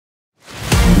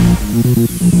Okay,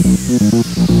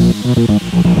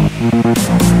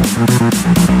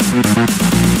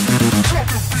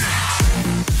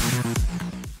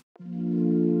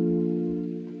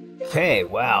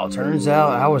 wow, turns out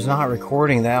I was not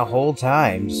recording that whole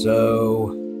time,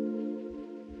 so...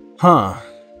 Huh,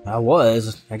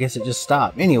 I guess it just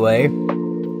stopped. Anyway,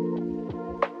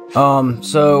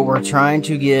 so we're trying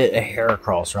to get a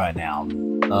Heracross right now.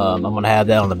 I'm gonna have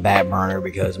that on the back burner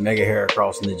because Mega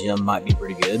Heracross in the gym might be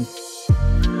pretty good.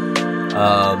 Did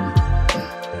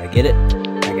I get it?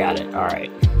 I got it,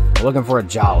 alright. We're looking for a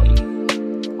Jolly.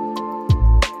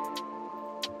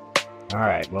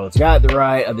 Alright, well, it's got the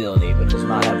right ability, but does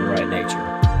not have the right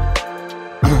nature.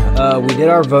 We did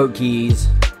our vote keys.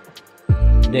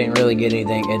 Didn't really get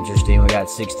anything interesting. We got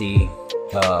 60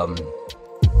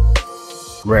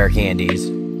 rare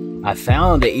candies. I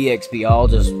found the EXP all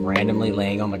just randomly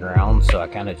laying on the ground, so I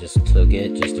kind of just took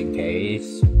it just in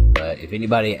case. But if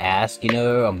anybody asks, you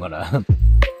know, I'm gonna...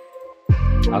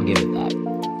 I'll give it that.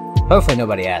 Hopefully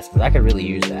nobody asks, because I could really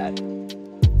use that.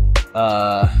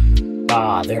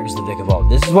 There's the Vikavolt.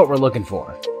 This is what we're looking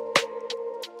for.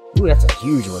 Ooh, that's a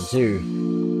huge one, too.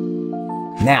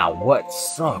 Now, what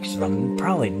sucks is I'm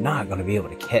probably not going to be able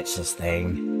to catch this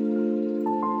thing.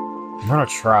 I'm going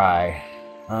to try.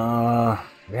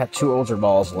 We got 2 Ultra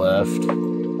Balls left.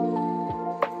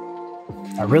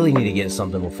 I really need to get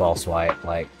something with False Swipe.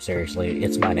 Like, seriously,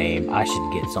 it's my name. I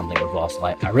should get something with False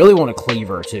Swipe. I really want a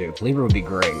Cleaver, too. Cleaver would be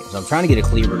great. So I'm trying to get a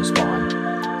Cleaver to spawn.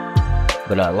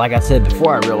 But like I said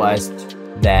before, I realized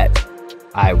that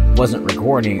I wasn't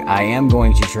recording. I am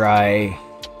going to try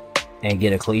and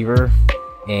get a Cleaver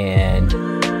and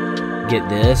get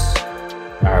this.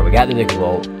 Alright, we got the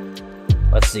Vikavolt.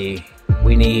 Let's see.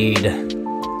 We need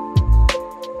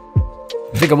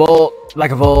Vikavolt,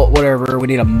 Vikavolt, whatever. We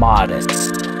need a Modest.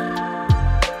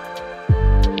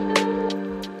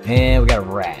 And we got a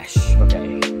Rash.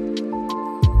 Okay.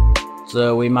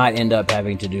 So we might end up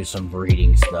having to do some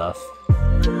breeding stuff.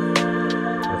 Which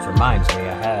reminds me,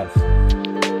 I have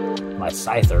my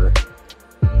Scyther.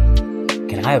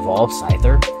 Can I evolve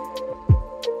Scyther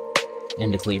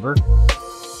into Cleaver?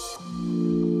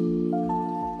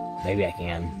 Maybe I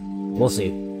can. We'll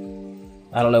see.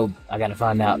 I don't know. I gotta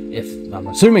find out if... I'm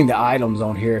assuming the item's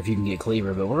on here if you can get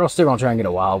Cleaver, but we're still gonna try and get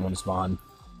a wild one to spawn.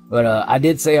 But I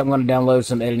did say I'm gonna download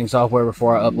some editing software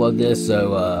before I upload this,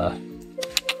 so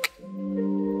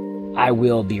I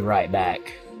will be right back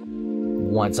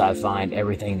once I find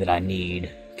everything that I need,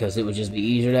 because it would just be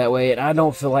easier that way, and I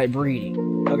don't feel like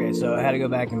breeding. Okay, so I had to go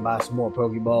back and buy some more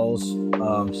Pokeballs.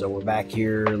 So we're back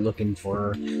here looking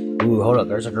for... Ooh, hold up,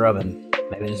 there's a Grubbin.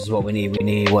 Maybe this is what we need. We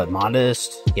need, what,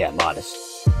 Modest? Yeah, Modest.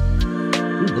 Ooh,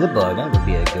 Blipbug, that would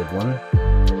be a good one.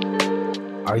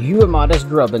 Are you a Modest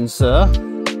Grubbin, sir?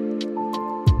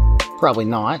 Probably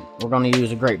not. We're gonna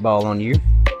use a Great Ball on you.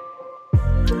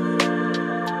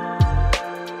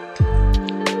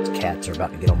 These cats are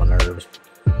about to get on my nerves.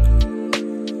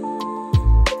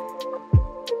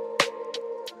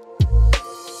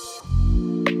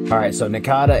 Alright, so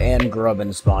Nikata and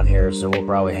Grubbin spawn here, so we'll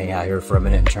probably hang out here for a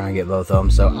minute and try and get both of them.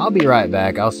 So I'll be right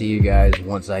back. I'll see you guys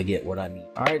once I get what I need.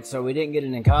 Alright, so we didn't get a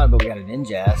Nikata, but we got a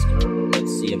Ninjask. Let's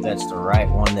see if that's the right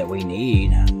one that we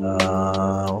need.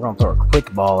 We're going to throw a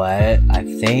quick ball at it. I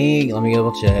think, let me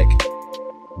double check.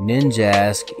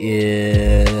 Ninjask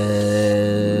is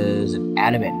an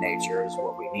adamant nature is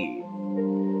what we need.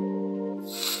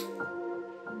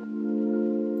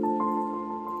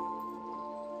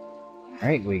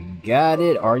 Alright, we got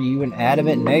it. Are you an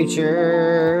adamant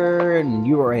nature? And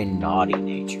you are a naughty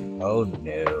nature. Oh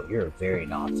no, you're very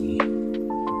naughty.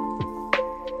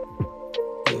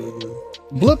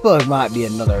 Blipbug might be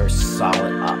another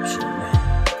solid option.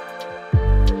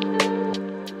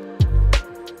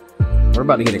 We're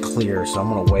about to get a clear, so I'm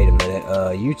gonna wait a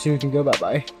minute. You two can go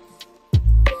bye-bye.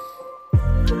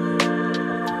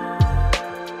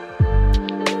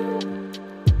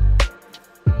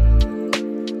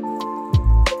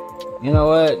 You know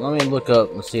what? Let me look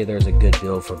up and see if there's a good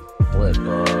build for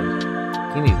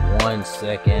Blipbug. Give me 1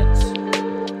 second.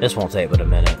 This won't take but a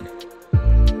minute.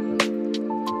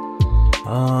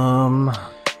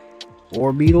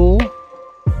 Orbeetle.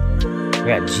 We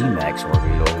got G-Max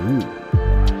Orbeetle. Ooh.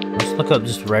 Let's look up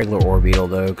just regular Orbeetle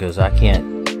though, because I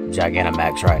can't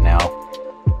Gigantamax right now.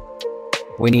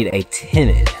 We need a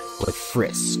Timid with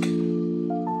Frisk.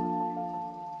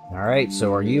 Alright,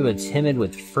 so are you a Timid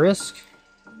with Frisk?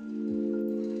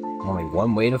 Only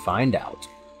one way to find out.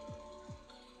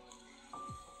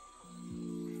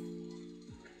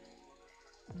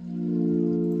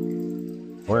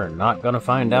 We're not gonna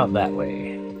find out that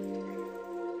way.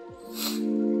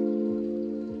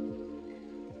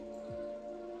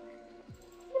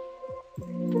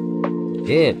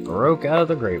 It broke out of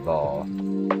the great ball.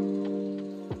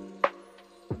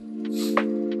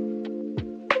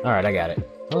 Alright, I got it.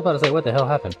 I was about to say, what the hell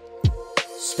happened?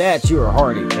 Stats, you are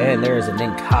hardy. And there's a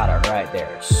Ninkata right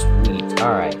there. Sweet.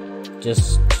 Alright.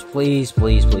 Just please,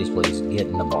 please, please, please get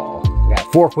in the ball. I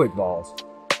got 4 quick balls.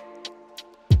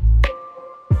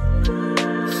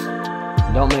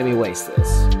 Don't make me waste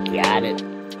this. Got it.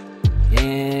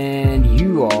 And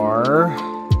you are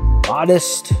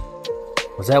modest.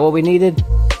 Was that what we needed?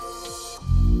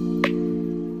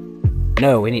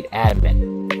 No, we need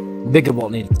adamant. Bigable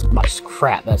needs much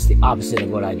crap. That's the opposite of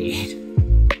what I need.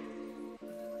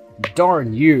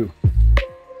 Darn you.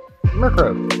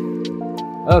 Murkrow.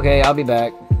 Okay, I'll be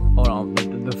back. Hold on.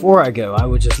 Before I go, I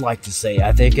would just like to say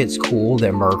I think it's cool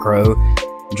that Murkrow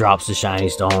drops the shiny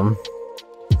stone.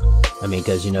 I mean,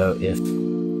 because, you know, if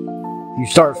you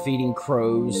start feeding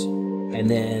crows and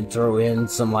then throw in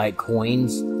some, like,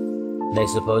 coins, they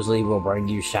supposedly will bring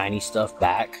you shiny stuff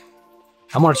back.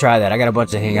 I'm gonna try that. I got a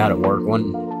bunch of hang out at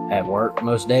work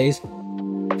most days.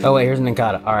 Oh wait, here's an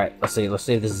Ninkata. Alright, let's see if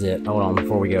this is it. Hold on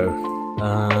before we go.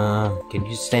 Can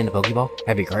you just stand the Pokeball?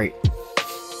 That'd be great.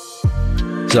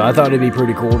 So I thought it'd be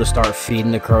pretty cool to start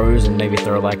feeding the crows and maybe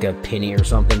throw like a penny or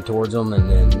something towards them, and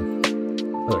then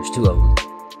oh, there's 2 of them.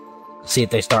 See if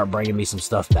they start bringing me some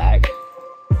stuff back.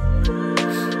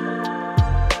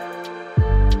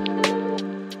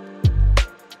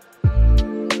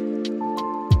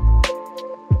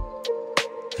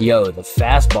 Yo, the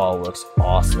fastball looks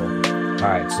awesome.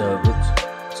 Alright, so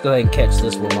let's go ahead and catch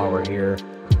this one while we're here.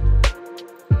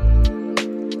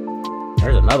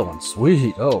 There's another one.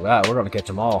 Sweet. Oh, God, we're going to catch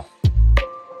them all.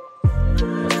 That's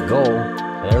the goal.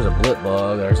 There's a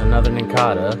Blipbug. There's another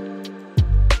Ninkata.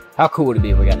 How cool would it be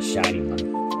if we got a shiny one?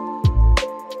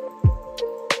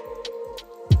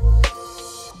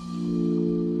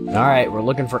 Alright, we're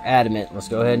looking for adamant. Let's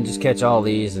go ahead and just catch all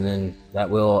these, and then that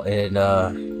will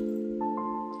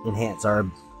enhance our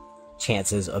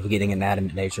chances of getting an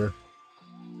adamant nature.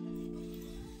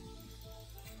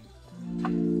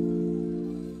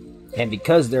 And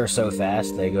because they're so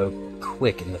fast, they go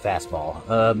quick in the fastball.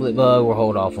 Blipbug, we'll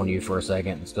hold off on you for a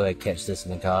second. Let's go ahead and catch this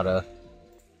Ninkata.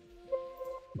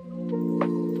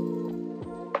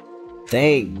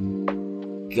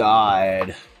 Thank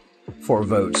God for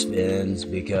vote spins,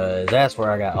 because that's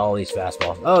where I got all these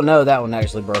fastballs. Oh no, that one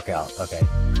actually broke out. Okay.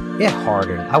 It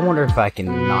hardened. I wonder if I can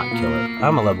not kill it.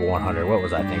 I'm a level 100. What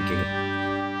was I thinking?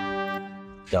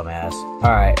 Dumbass.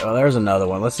 Alright, well, there's another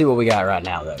one. Let's see what we got right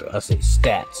now, though. Let's see.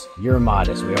 Stats. You're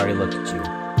modest. We already looked at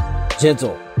you.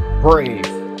 Gentle. Brave.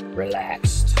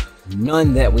 Relaxed.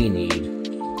 None that we need.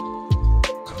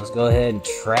 So let's go ahead and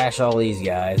trash all these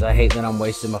guys. I hate that I'm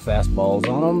wasting my fastballs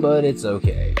on them, but it's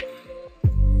okay.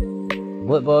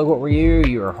 Blipbug, what were you?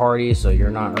 You were hardy, so you're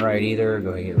not right either.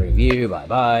 Go ahead and get rid of you.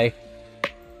 Bye-bye.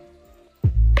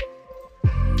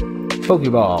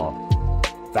 Pokeball.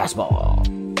 Fastball.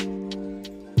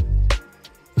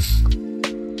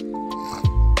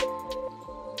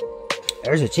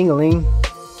 There's a Chingaling.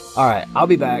 Alright, I'll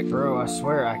be back, bro. I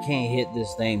swear I can't hit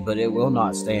this thing, but it will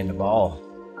not stay in the ball.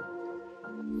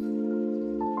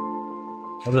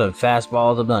 I've done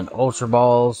fastballs, I've done ultra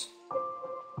balls.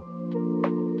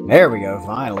 There we go,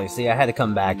 finally. See, I had to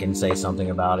come back and say something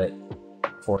about it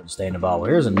for it to stay in the ball. Well,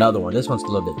 here's another one. This one's a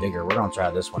little bit bigger. We're going to try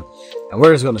this one. And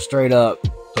we're just going to straight up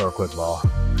throw a quick ball.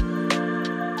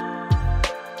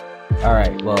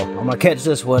 Alright, well, I'm going to catch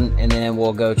this one, and then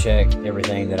we'll go check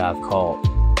everything that I've caught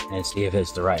and see if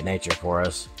it's the right nature for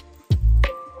us.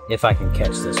 If I can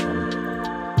catch this one.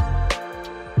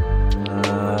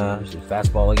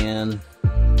 Fastball again.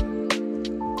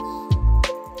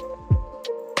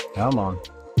 Come on.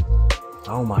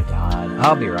 Oh my God.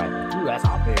 I'll be right back. Ooh, that's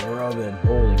a big rubbing.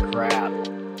 Holy crap.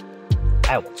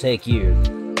 I will take you.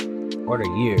 What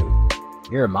are you?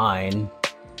 You're mine.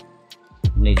 I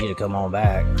need you to come on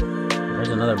back. There's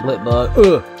another Blipbug.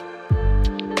 Ugh.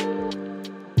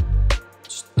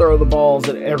 Just throw the balls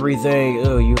at everything.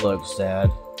 Oh, you look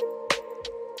sad.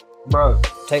 Bro,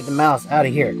 take the mouse out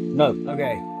of here. No,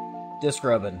 okay. Disc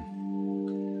rubbing.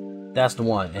 That's the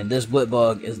one. And this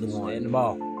Blipbug is the one. Stay in the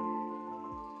ball.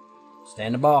 Stay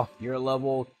in the ball. You're a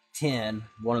level 10.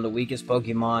 One of the weakest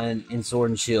Pokemon in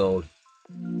Sword and Shield.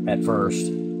 At first.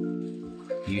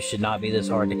 You should not be this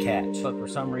hard to catch. But for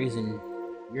some reason,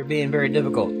 you're being very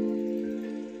difficult.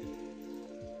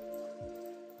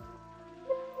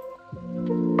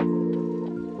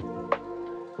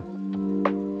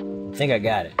 I think I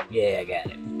got it. Yeah, I got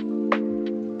it.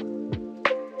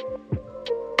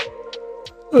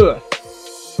 Ugh.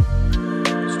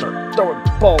 Start throwing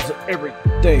balls at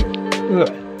everything.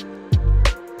 Ugh.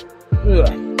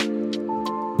 Ugh.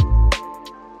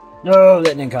 No,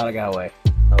 that Ninkata got away.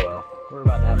 Oh well. We're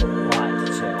about to have a lot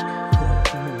to check.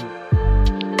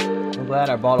 I'm glad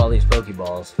I bought all these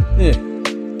Pokeballs.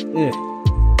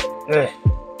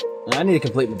 I need to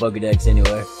complete my Pokedex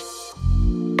anyway.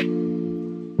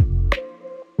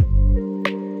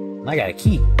 I got a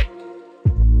key.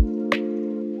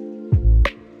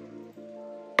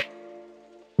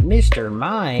 Mr.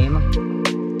 Mime.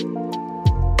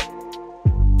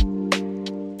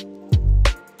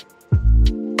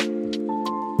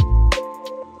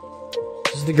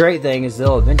 Just the great thing is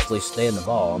they'll eventually stay in the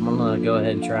ball. I'm gonna go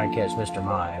ahead and try and catch Mr.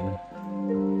 Mime.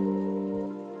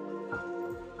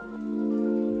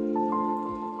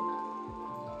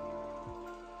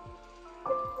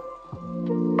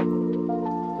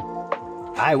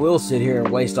 I will sit here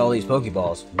and waste all these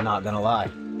Pokeballs. I'm not gonna lie.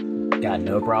 Got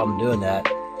no problem doing that.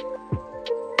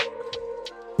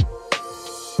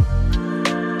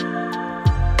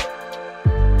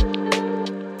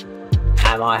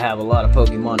 I might have a lot of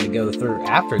Pokemon to go through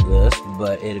after this,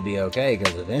 but it'll be okay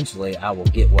because eventually I will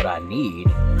get what I need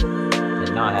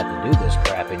and not have to do this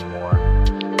crap anymore.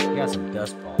 We got some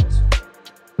Dust Balls.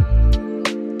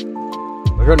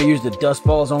 We're going to use the Dust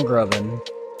Balls on Grubbin,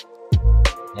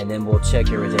 and then we'll check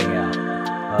everything out.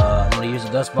 I'm going to use the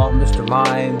Dust Ball on Mr.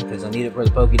 Mime because I need it for the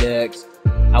Pokédex.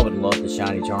 I would love the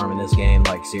Shiny Charm in this game,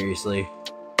 like seriously.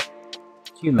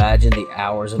 Can you imagine the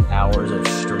hours and hours of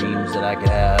streams that I could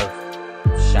have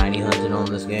shiny hunting on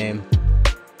this game?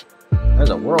 There's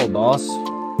a world boss.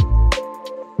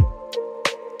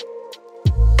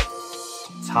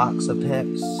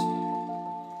 Toxapex.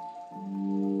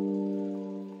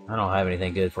 I don't have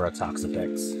anything good for a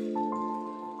Toxapex.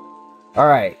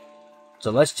 Alright,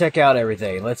 so let's check out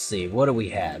everything. Let's see, what do we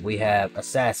have? We have a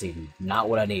Sassy, not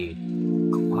what I need.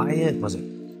 Quiet? Was it?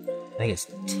 I think it's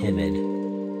Timid.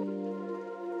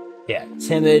 Yeah,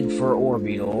 Timid for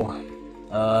Orbeetle.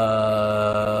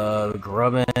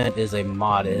 Grubbin is a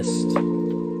Modest.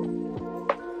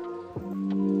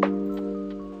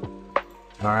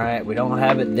 Alright, we don't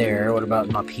have it there. What about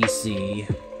my PC?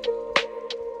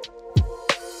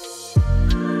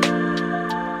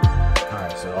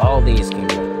 Alright, so all these can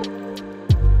go.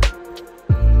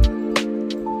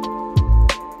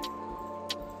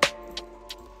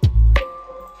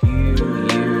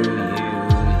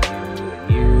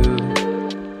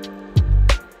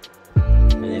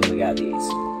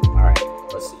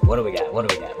 What do we got? What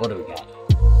do we got? What do we got?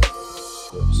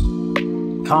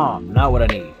 Oops. Calm, not what I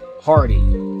need. Hardy,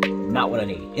 not what I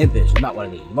need. Impish, not what I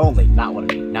need. Lonely, not what I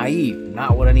need. Naive,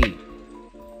 not what I need.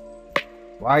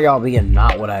 Why are y'all being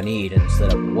not what I need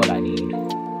instead of what I need?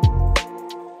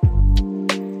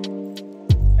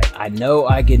 I know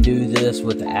I can do this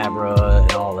with the Abra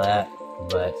and all that,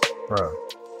 but bro.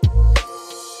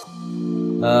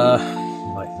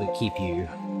 We keep you.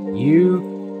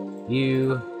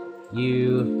 You.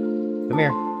 Come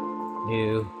here.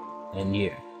 You and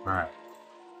you. Alright.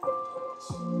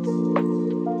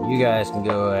 You guys can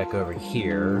go back over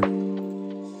here.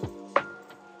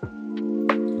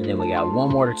 And then we got one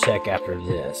more to check after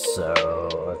this. So,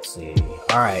 let's see.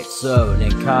 Alright, so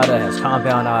Ninkata has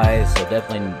compound eyes, so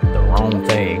definitely the wrong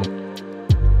thing.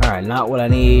 Alright, not what I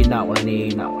need, not what I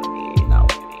need, not what I need, not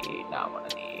what I need, not what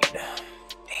I need.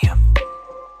 Damn.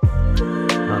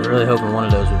 I was really hoping one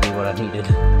of those would be what I needed.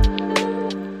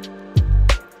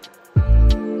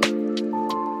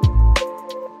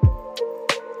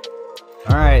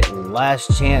 Alright,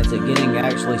 last chance at getting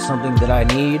actually something that I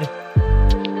need.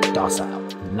 Docile,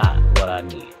 not what I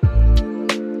need.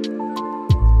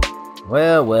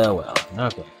 Well.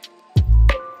 Okay.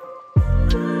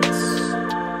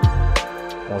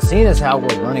 Well, seeing as how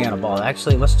we're running out of balls,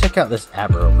 actually, let's check out this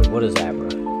Abra real quick. What is Abra?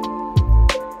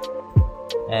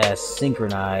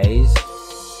 Synchronize.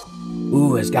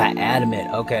 Ooh, it's got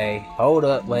Adamant. Okay, hold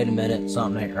up, wait a minute.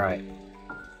 Something ain't right.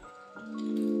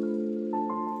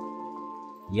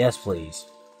 Yes, please.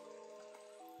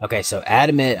 Okay, so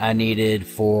Adamant I needed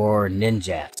for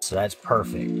Ninjask, so that's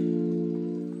perfect.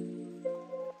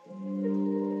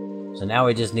 So now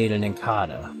we just need a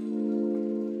Ninkata.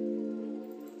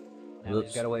 Now we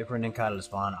just gotta wait for a Ninkata to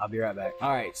spawn. I'll be right back.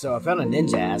 Alright, so I found a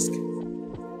Ninjask.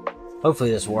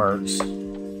 Hopefully this works.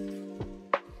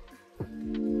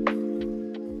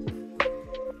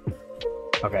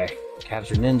 Okay,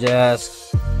 capture Ninjask.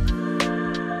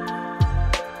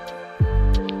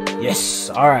 Yes,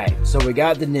 alright, so we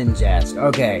got the Ninjask.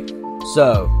 Okay,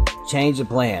 so, change of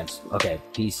plans. Okay,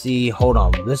 PC, hold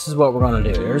on. This is what we're gonna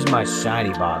do. There's my shiny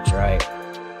box, right?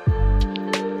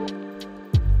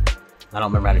 I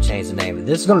don't remember how to change the name, but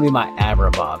this is gonna be my Abra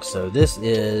box. So this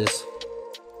is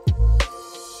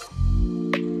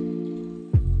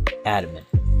Adamant.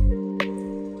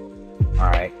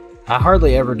 Alright. I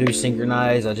hardly ever do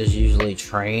synchronize, I just usually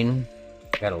train.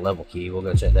 Got a level key, we'll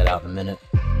go check that out in a minute.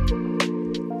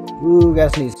 Ooh,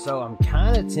 got sneeze. So I'm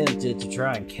kind of tempted to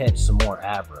try and catch some more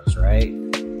Abras, right?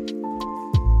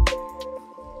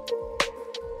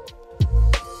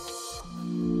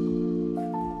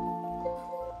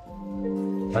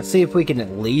 Let's see if we can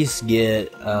at least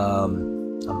get a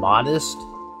modest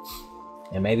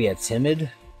and maybe a timid.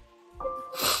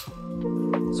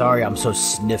 Sorry, I'm so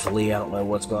sniffly. I don't know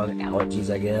what's going on.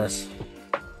 Allergies, I guess.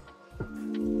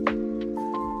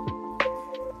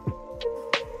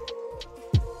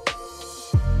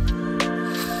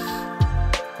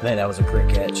 I think that was a crit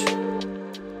catch.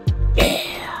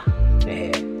 Yeah.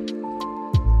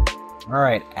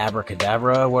 Alright,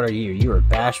 Abracadabra, what are you? You are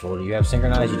bashful. Do you have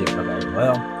synchronized? You do. Okay,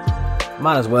 well,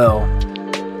 might as well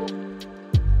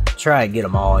try and get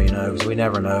them all, you know, because we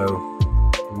never know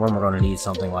when we're going to need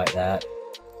something like that.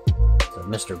 So,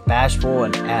 Mr. Bashful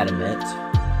and Adamant.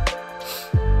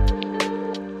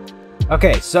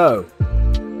 Okay, so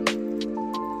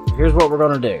here's what we're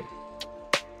going to do.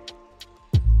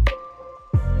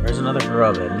 There's another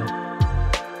Grubbin.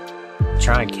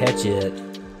 Try and catch it.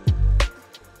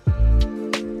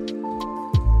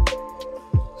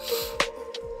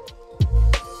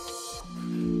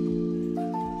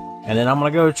 And then I'm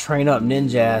going to go train up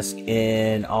Ninjask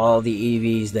in all the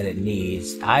EVs that it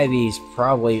needs. IVs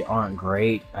probably aren't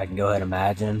great, I can go ahead and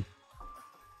imagine.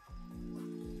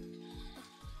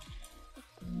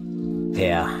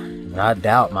 Yeah, I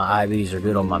doubt my IVs are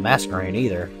good on my Masquerain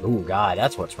either. Ooh, God,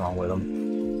 that's what's wrong with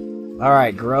them.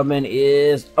 Alright, Grubman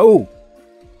is... Oh!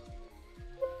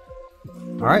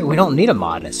 Alright, we don't need a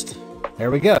Modest.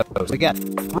 There we go. So we got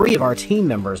 3 of our team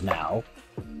members now.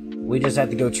 We just have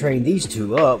to go train these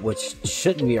 2 up, which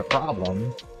shouldn't be a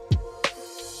problem.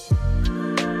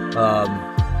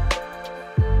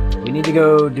 We need to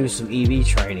go do some EV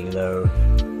training, though.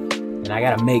 And I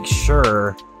gotta make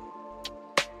sure...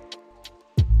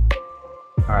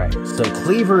 Alright, so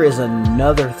Cleaver is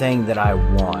another thing that I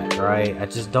want, right? I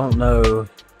just don't know...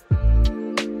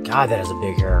 God, that is a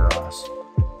big Heracross.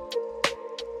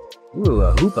 Ooh,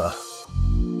 a Hoopa.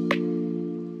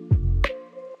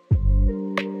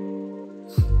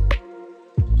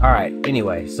 Alright,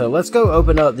 anyway, so let's go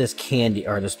open up this candy,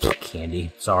 or this candy,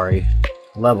 sorry,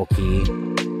 level key.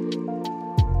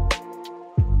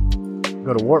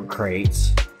 Go to Warp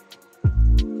Crates.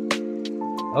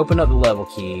 Open up the level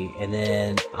key, and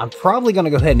then I'm probably going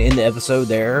to go ahead and end the episode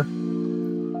there.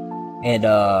 And,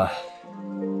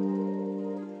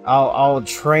 I'll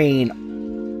train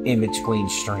in between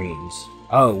streams.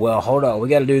 Oh, well, hold on, we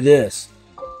got to do this.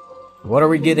 What are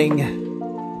we getting?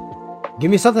 Give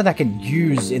me something I can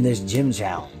use in this gym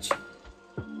challenge.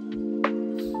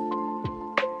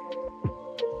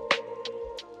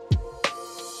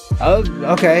 Oh,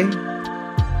 okay.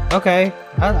 Okay,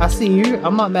 I see you.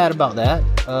 I'm not mad about that.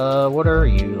 What are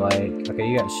you, like? Okay,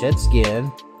 you got shed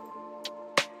skin.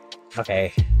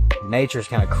 Okay, nature's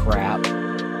kind of crap.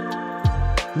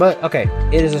 But, okay,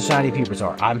 it is a shiny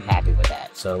Pupitar. I'm happy with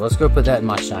that. So, let's go put that in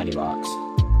my shiny box.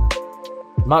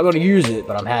 I'm not going to use it,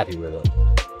 but I'm happy with it.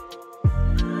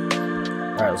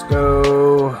 Alright, let's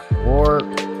go. Warp.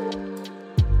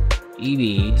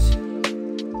 EVs.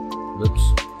 Whoops.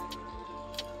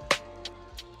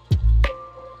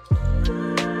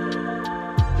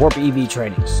 Warp EV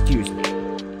training, excuse me.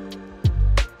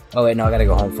 Oh wait, no, I gotta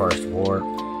go home first. Warp.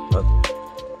 Oh.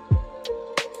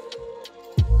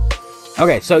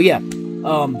 Okay, so yeah.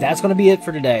 That's gonna be it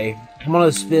for today. I'm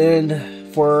gonna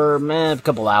spend for a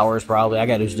couple hours probably. I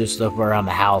gotta do stuff around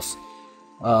the house.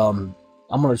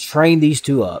 I'm going to train these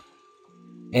 2 up.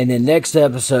 And then next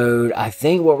episode, I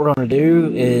think what we're going to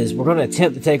do is we're going to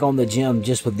attempt to take on the gym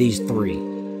just with these 3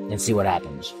 and see what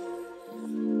happens.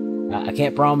 I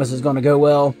can't promise it's going to go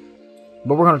well,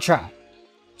 but we're going to try.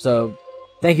 So,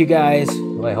 thank you guys.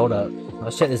 Wait, hold up.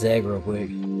 Let's check this egg real quick.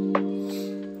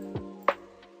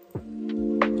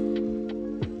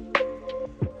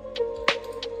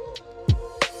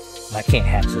 I can't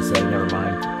hatch this egg, never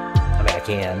mind. I mean, I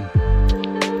can.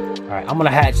 Alright, I'm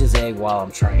gonna hatch this egg while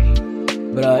I'm training.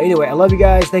 But anyway, I love you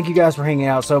guys. Thank you guys for hanging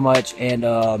out so much. And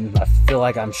I feel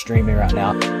like I'm streaming right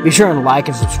now. Be sure and like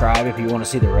and subscribe if you want to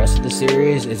see the rest of the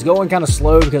series. It's going kind of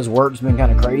slow because work's been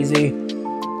kind of crazy.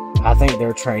 I think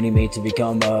they're training me to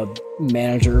become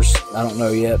managers. I don't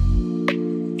know yet.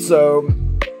 So,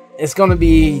 it's going to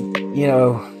be, you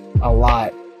know, a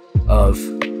lot of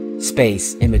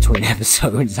space in between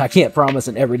episodes. I can't promise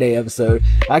an everyday episode.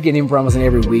 I can't even promise an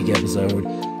every week episode.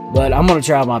 But I'm going to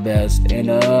try my best. And,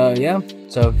 yeah.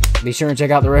 So, be sure and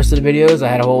check out the rest of the videos. I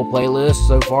had a whole playlist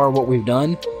so far of what we've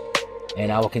done.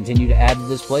 and I will continue to add to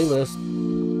this playlist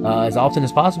as often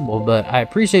as possible. But I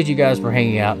appreciate you guys for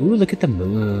hanging out. Ooh, look at the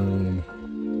moon.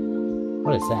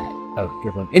 What is that? Oh,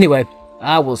 different. Anyway,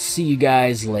 I will see you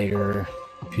guys later.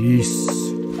 Peace.